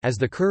Vatsala, as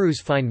the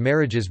Kurus find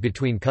marriages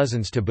between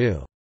cousins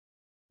taboo.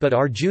 But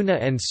Arjuna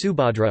and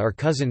Subhadra are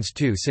cousins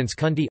too, since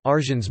Kunti,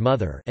 Arjun's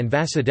mother, and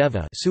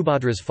Vasudeva,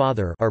 Subhadra's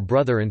father, are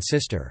brother and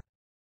sister.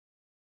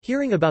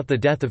 Hearing about the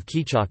death of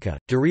Kichaka,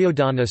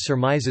 Duryodhana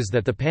surmises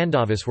that the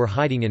Pandavas were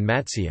hiding in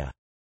Matsya.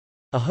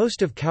 A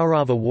host of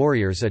Kaurava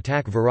warriors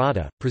attack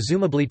Virata,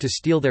 presumably to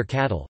steal their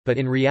cattle, but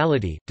in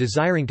reality,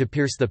 desiring to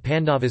pierce the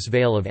Pandavas'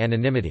 veil of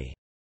anonymity.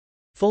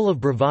 Full of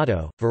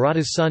bravado,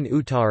 Virata's son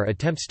Uttar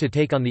attempts to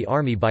take on the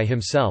army by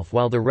himself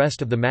while the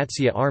rest of the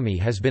Matsya army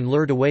has been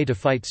lured away to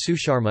fight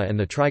Susharma and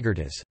the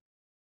Trigurtas.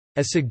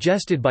 As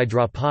suggested by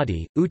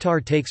Draupadi,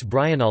 Uttar takes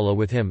Bryanala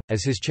with him,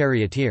 as his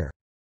charioteer.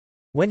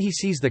 When he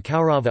sees the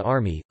Kaurava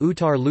army,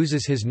 Uttar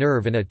loses his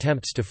nerve and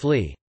attempts to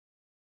flee.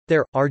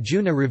 There,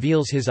 Arjuna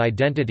reveals his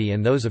identity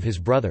and those of his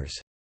brothers.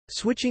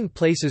 Switching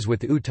places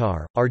with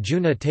Uttar,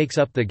 Arjuna takes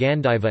up the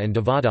Gandiva and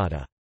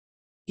Devadatta.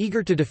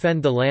 Eager to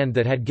defend the land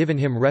that had given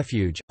him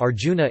refuge,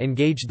 Arjuna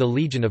engaged the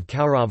legion of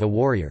Kaurava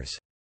warriors.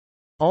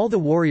 All the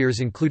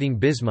warriors including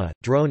Bhisma,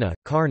 Drona,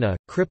 Karna,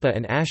 Kripa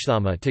and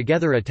Ashthama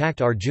together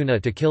attacked Arjuna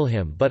to kill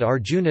him, but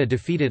Arjuna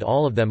defeated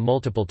all of them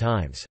multiple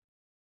times.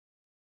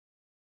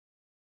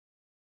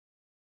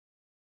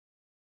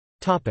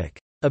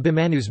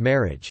 Abhimanyu's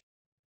marriage.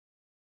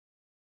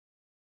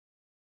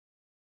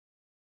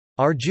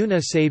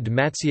 Arjuna saved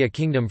Matsya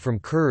kingdom from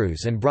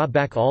Kurus and brought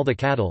back all the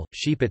cattle,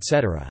 sheep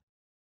etc.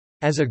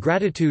 As a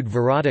gratitude,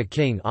 Virata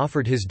king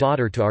offered his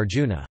daughter to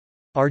Arjuna.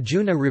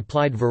 Arjuna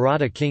replied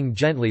Virata king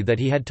gently that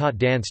he had taught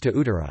dance to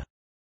Uttara.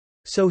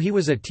 So he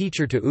was a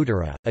teacher to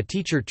Uttara. A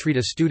teacher treat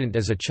a student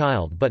as a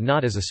child but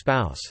not as a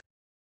spouse.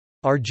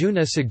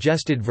 Arjuna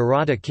suggested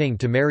Virata king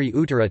to marry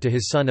Uttara to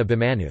his son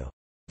Abhimanyu.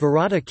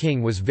 Virata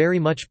king was very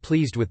much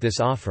pleased with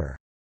this offer.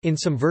 In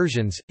some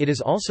versions, it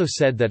is also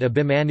said that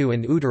Abhimanyu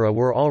and Uttara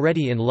were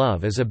already in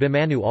love, as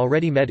Abhimanyu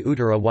already met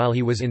Uttara while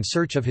he was in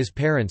search of his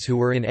parents who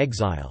were in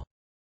exile.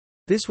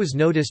 This was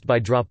noticed by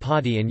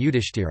Draupadi and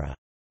Yudhishthira.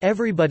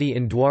 Everybody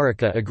in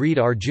Dwaraka agreed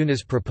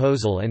Arjuna's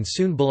proposal, and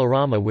soon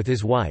Balarama with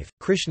his wife,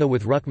 Krishna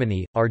with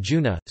Rukmini,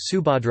 Arjuna,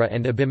 Subhadra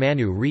and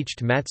Abhimanyu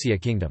reached Matsya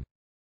kingdom.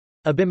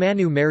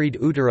 Abhimanyu married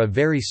Uttara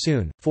very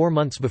soon, 4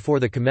 months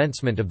before the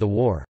commencement of the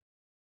war.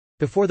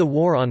 Before the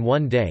war, on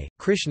one day,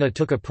 Krishna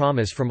took a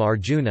promise from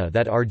Arjuna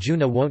that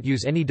Arjuna won't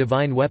use any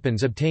divine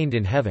weapons obtained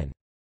in heaven.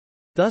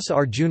 Thus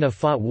Arjuna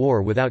fought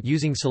war without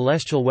using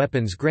celestial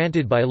weapons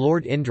granted by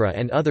Lord Indra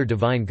and other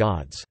divine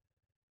gods.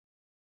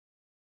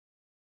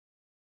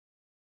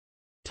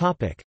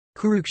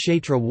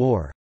 Kurukshetra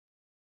war.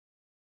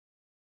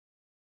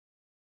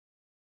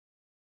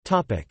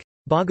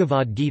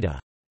 Bhagavad Gita.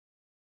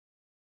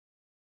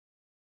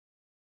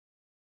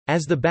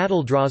 As the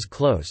battle draws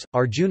close,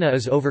 Arjuna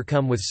is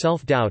overcome with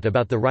self-doubt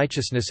about the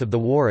righteousness of the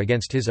war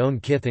against his own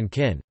kith and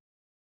kin.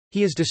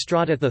 He is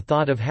distraught at the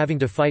thought of having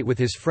to fight with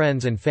his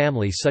friends and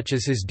family such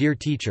as his dear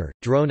teacher,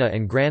 Drona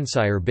and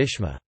grandsire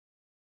Bhishma.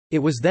 It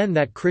was then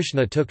that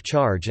Krishna took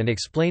charge and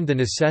explained the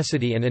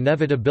necessity and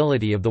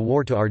inevitability of the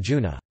war to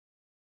Arjuna.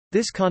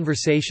 This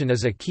conversation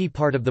is a key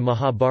part of the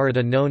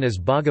Mahabharata known as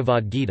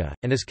Bhagavad Gita,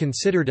 and is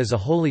considered as a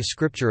holy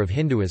scripture of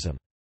Hinduism.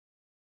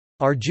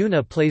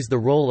 Arjuna plays the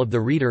role of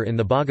the reader in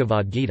the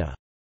Bhagavad Gita.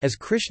 As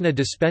Krishna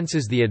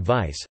dispenses the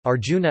advice,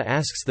 Arjuna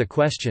asks the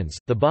questions.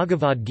 The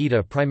Bhagavad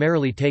Gita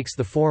primarily takes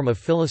the form of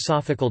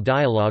philosophical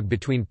dialogue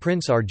between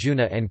Prince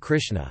Arjuna and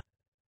Krishna.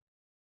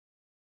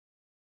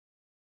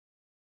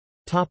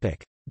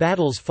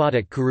 Battles fought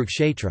at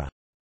Kurukshetra.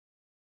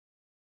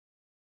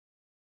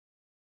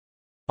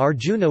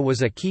 Arjuna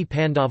was a key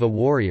Pandava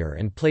warrior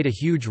and played a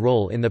huge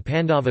role in the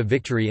Pandava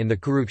victory in the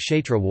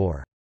Kurukshetra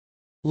war.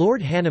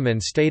 Lord Hanuman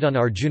stayed on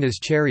Arjuna's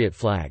chariot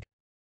flag.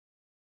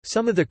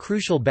 Some of the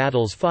crucial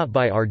battles fought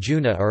by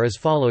Arjuna are as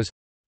follows.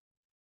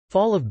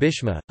 Fall of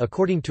Bhishma.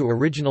 According to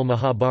original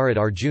Mahabharata,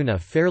 Arjuna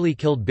fairly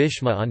killed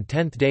Bhishma on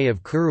 10th day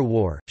of Kuru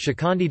war.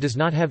 Shikandi does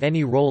not have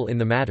any role in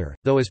the matter,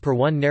 though as per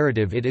one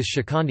narrative it is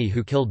Shikandi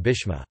who killed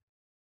Bhishma.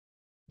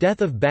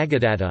 Death of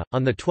Bhagadatta.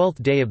 On the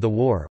 12th day of the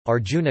war,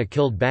 Arjuna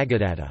killed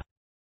Bhagadatta.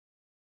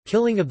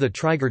 Killing of the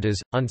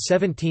Trigurtas. On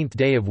 17th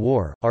day of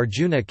war,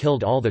 Arjuna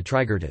killed all the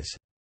Trigurtas.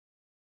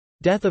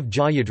 Death of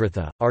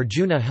Jayadratha.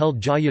 Arjuna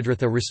held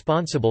Jayadratha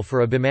responsible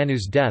for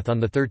Abhimanu's death on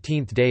the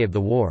 13th day of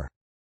the war.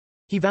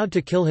 He vowed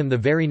to kill him the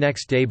very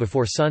next day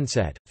before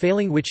sunset,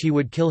 failing which he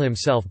would kill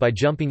himself by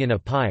jumping in a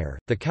pyre.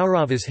 The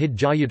Kauravas hid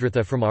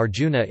Jayadratha from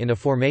Arjuna in a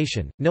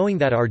formation, knowing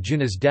that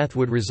Arjuna's death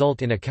would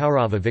result in a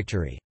Kaurava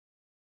victory.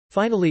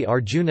 Finally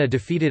Arjuna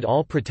defeated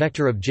all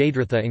protector of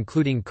Jayadratha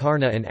including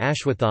Karna and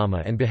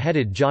Ashwathama and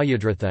beheaded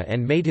Jayadratha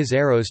and made his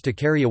arrows to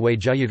carry away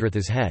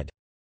Jayadratha's head.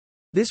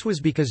 This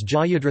was because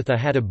Jayadratha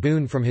had a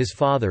boon from his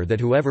father that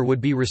whoever would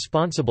be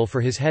responsible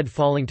for his head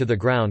falling to the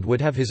ground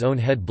would have his own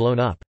head blown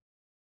up.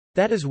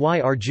 That is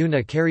why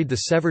Arjuna carried the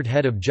severed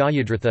head of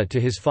Jayadratha to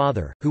his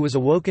father, who was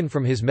awoken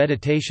from his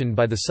meditation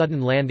by the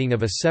sudden landing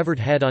of a severed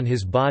head on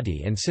his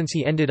body, and since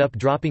he ended up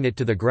dropping it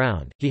to the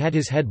ground, he had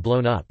his head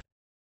blown up.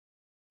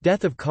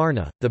 Death of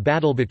Karna. The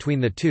battle between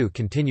the two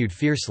continued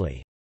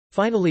fiercely.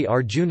 Finally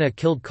Arjuna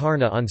killed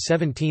Karna on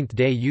 17th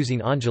day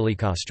using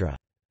Anjalikastra.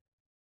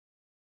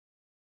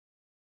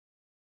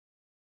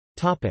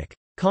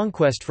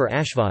 Conquest for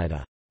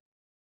Ashvayata.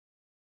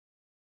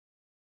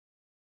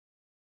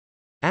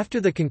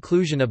 After the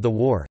conclusion of the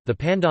war, the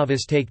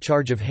Pandavas take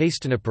charge of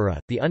Hastinapura,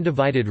 the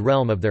undivided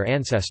realm of their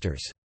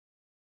ancestors.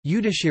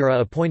 Yudhishthira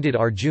appointed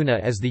Arjuna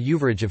as the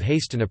Yuvraj of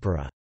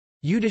Hastinapura.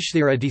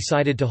 Yudhishthira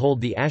decided to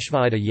hold the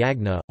Ashvayata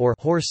Yagna, or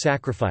horse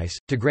sacrifice,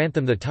 to grant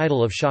them the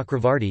title of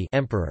Chakravarti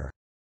emperor.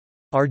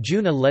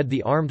 Arjuna led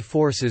the armed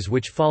forces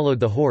which followed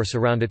the horse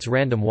around its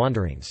random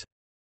wanderings.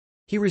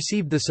 He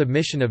received the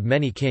submission of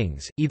many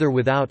kings, either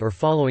without or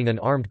following an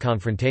armed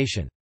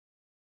confrontation.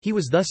 He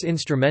was thus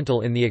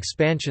instrumental in the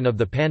expansion of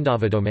the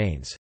Pandava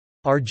domains.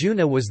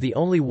 Arjuna was the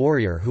only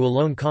warrior who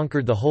alone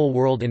conquered the whole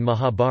world in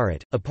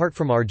Mahabharata. Apart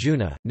from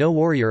Arjuna, no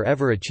warrior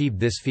ever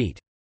achieved this feat.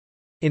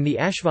 In the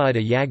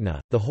Ashvayata Yagna,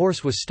 the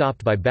horse was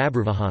stopped by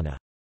Babruvahana.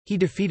 He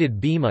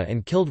defeated Bhima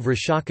and killed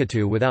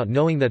Vrishakatu without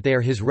knowing that they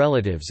are his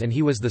relatives, and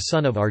he was the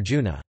son of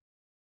Arjuna.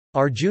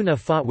 Arjuna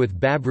fought with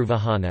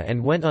Babruvahana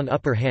and went on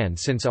upper hand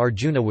since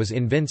Arjuna was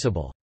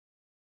invincible.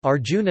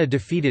 Arjuna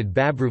defeated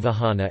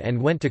Babruvahana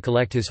and went to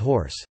collect his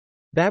horse.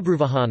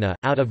 Babruvahana,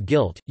 out of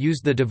guilt,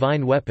 used the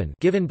divine weapon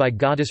given by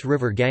goddess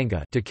river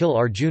Ganga to kill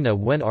Arjuna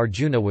when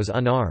Arjuna was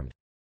unarmed.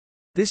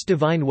 This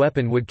divine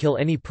weapon would kill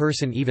any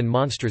person, even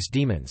monstrous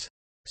demons.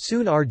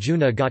 Soon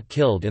Arjuna got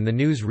killed and the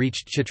news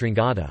reached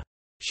Chitrangada.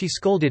 She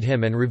scolded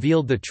him and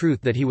revealed the truth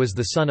that he was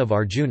the son of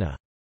Arjuna.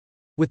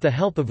 With the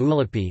help of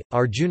Ulupi,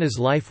 Arjuna's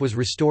life was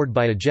restored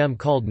by a gem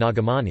called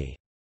Nagamani.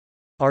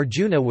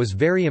 Arjuna was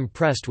very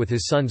impressed with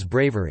his son's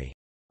bravery.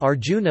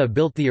 Arjuna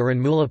built the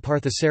Aranmula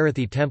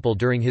Parthasarathi temple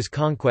during his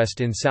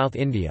conquest in South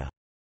India.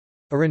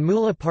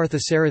 Aranmula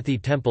Parthasarathi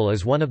temple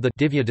is one of the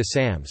Divya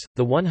Dasams,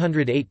 the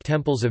 108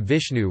 temples of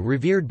Vishnu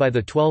revered by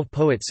the 12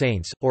 poet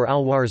saints, or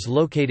Alwars,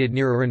 located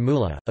near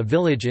Aranmula, a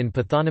village in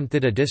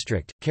Pathanamthitta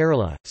district,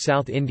 Kerala,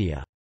 South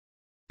India.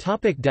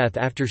 Death.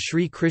 After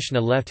Sri Krishna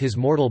left his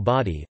mortal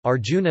body,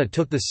 Arjuna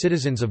took the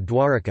citizens of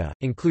Dwaraka,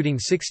 including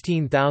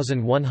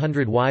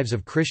 16,100 wives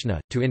of Krishna,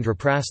 to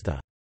Indraprastha.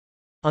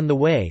 On the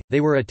way,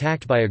 they were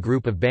attacked by a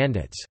group of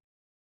bandits.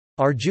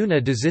 Arjuna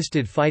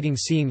desisted fighting,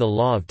 seeing the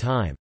law of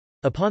time.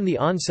 Upon the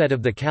onset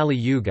of the Kali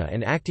Yuga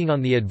and acting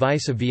on the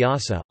advice of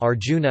Vyasa,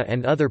 Arjuna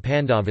and other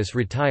Pandavas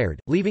retired,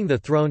 leaving the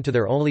throne to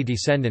their only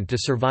descendant to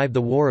survive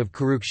the war of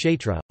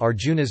Kurukshetra,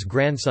 Arjuna's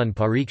grandson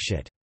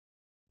Parikshit.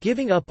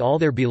 Giving up all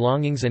their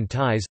belongings and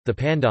ties, the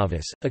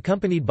Pandavas,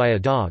 accompanied by a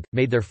dog,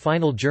 made their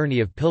final journey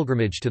of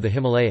pilgrimage to the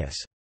Himalayas.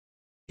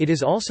 It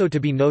is also to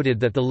be noted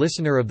that the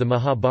listener of the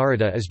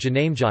Mahabharata is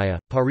Janamejaya,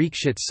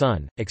 Parikshit's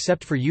son.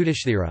 Except for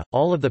Yudhishthira,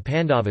 all of the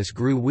Pandavas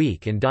grew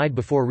weak and died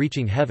before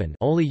reaching heaven.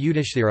 Only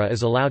Yudhishthira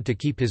is allowed to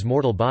keep his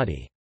mortal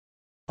body.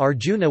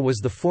 Arjuna was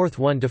the fourth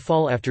one to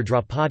fall after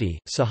Draupadi,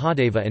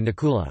 Sahadeva and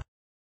Nakula.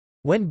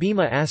 When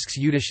Bhima asks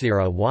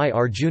Yudhishthira why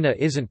Arjuna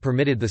isn't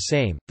permitted the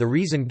same, the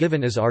reason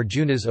given is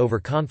Arjuna's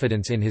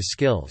overconfidence in his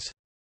skills.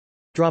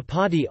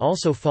 Draupadi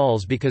also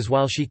falls because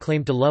while she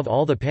claimed to love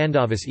all the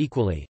Pandavas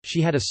equally,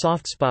 she had a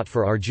soft spot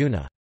for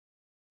Arjuna.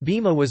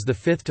 Bhima was the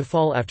fifth to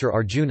fall after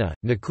Arjuna,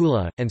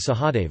 Nakula, and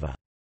Sahadeva.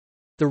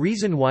 The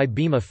reason why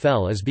Bhima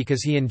fell is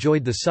because he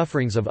enjoyed the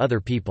sufferings of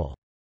other people.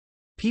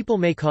 People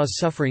may cause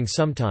suffering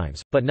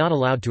sometimes, but not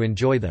allowed to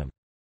enjoy them.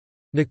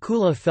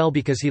 Nakula fell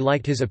because he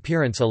liked his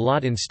appearance a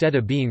lot instead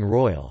of being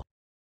royal.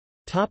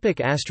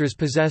 Astras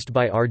possessed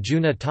by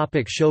Arjuna.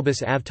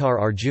 Shobhas Avatar.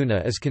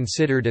 Arjuna is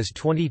considered as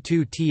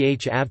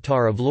 22th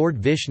avatar of Lord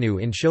Vishnu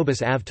in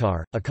Shobhas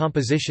Avatar, a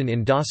composition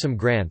in Dasam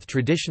Granth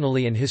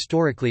traditionally and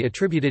historically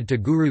attributed to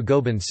Guru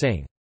Gobind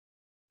Singh.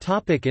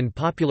 In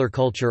popular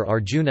culture,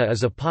 Arjuna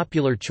is a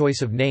popular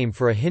choice of name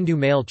for a Hindu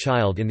male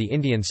child in the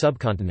Indian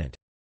subcontinent.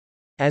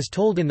 As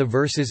told in the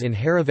verses in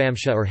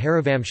Harivamsha or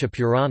Harivamsha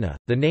Purana,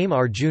 the name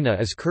Arjuna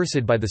is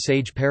cursed by the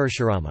sage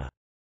Parashurama.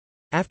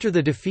 After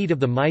the defeat of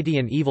the mighty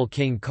and evil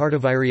king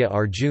Kartavirya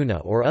Arjuna,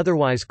 or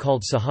otherwise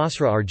called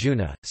Sahasra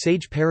Arjuna,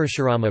 sage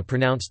Parashurama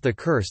pronounced the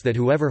curse that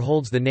whoever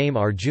holds the name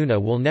Arjuna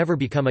will never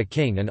become a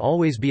king and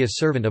always be a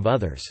servant of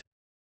others.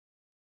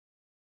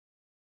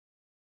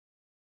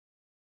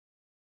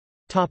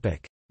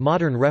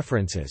 Modern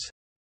references.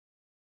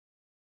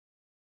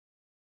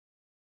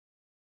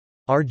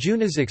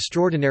 Arjuna's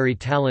extraordinary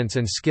talents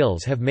and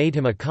skills have made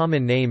him a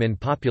common name in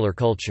popular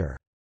culture.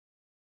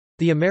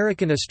 The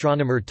American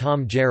astronomer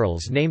Tom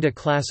Gehrels named a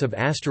class of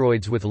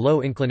asteroids with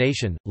low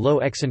inclination, low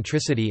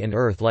eccentricity and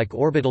Earth-like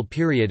orbital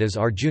period as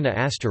Arjuna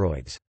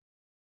asteroids.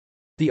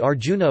 The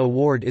Arjuna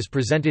Award is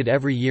presented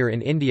every year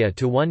in India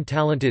to one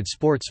talented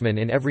sportsman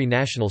in every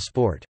national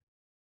sport.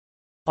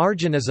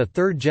 Arjun is a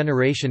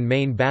third-generation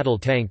main battle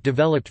tank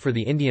developed for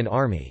the Indian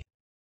Army.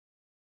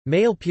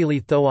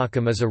 Mayalpili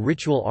Thowakam is a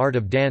ritual art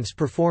of dance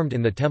performed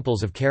in the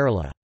temples of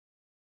Kerala.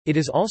 It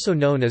is also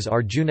known as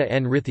Arjuna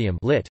Nrithyam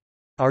lit.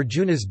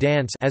 Arjuna's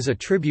dance as a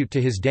tribute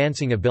to his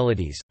dancing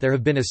abilities. There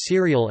have been a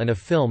serial and a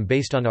film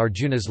based on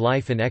Arjuna's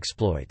life and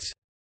exploits.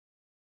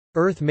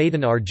 Earth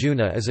Maiden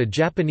Arjuna is a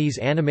Japanese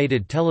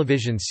animated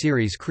television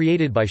series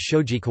created by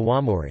Shoji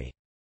Kawamori.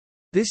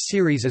 This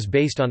series is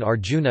based on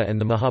Arjuna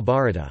and the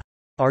Mahabharata.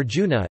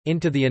 Arjuna,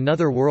 Into the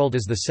Another World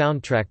is the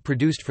soundtrack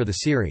produced for the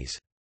series.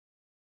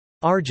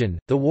 Arjun,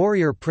 the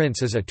Warrior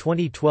Prince is a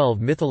 2012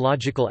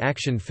 mythological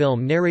action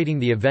film narrating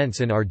the events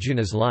in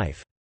Arjuna's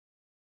life.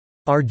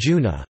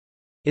 Arjuna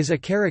is a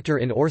character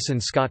in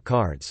Orson Scott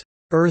Card's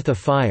Earth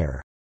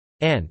Afire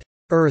and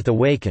Earth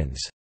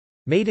Awakens,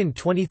 made in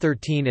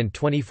 2013 and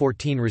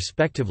 2014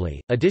 respectively.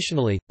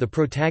 Additionally, the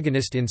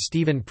protagonist in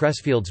Stephen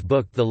Pressfield's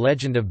book The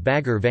Legend of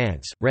Bagger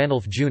Vance,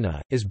 Ranulph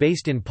Juna, is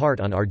based in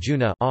part on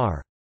Arjuna.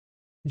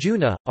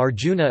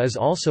 Arjuna is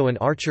also an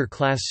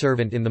archer-class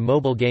servant in the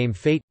mobile game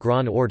Fate –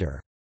 Grand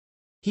Order.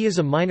 He is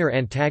a minor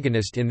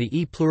antagonist in the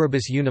E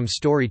Pluribus Unum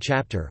story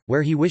chapter,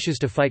 where he wishes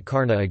to fight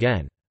Karna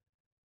again.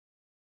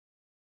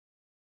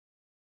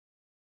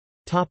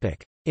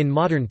 In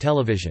modern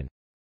television.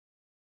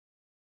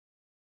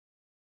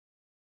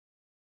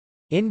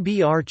 In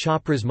B. R.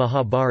 Chopra's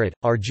Mahabharat,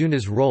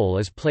 Arjuna's role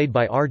is played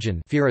by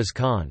Arjun Firoz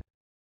Khan.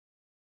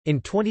 In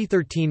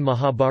 2013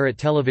 Mahabharat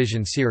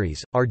television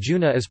series,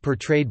 Arjuna is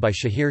portrayed by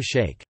Shahir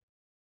Sheikh.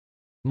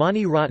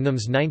 Mani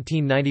Ratnam's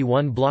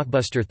 1991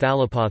 blockbuster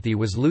Thalapathy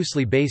was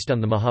loosely based on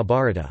the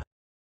Mahabharata.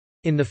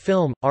 In the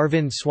film,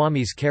 Arvind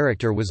Swami's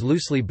character was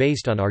loosely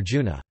based on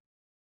Arjuna.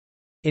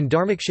 In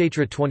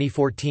Dharmakshetra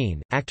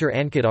 2014, actor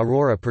Ankit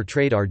Arora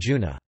portrayed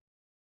Arjuna.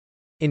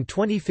 In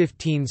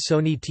 2015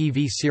 Sony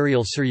TV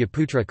serial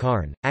Suryaputra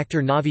Karn,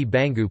 actor Navi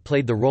Bangu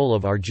played the role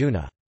of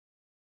Arjuna.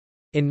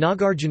 In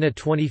Nagarjuna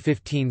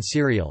 2015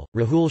 serial,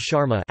 Rahul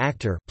Sharma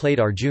actor played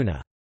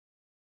Arjuna.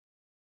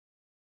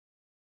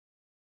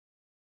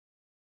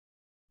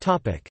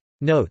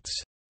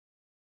 Notes.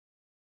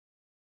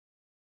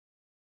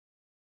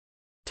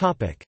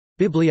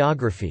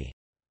 Bibliography.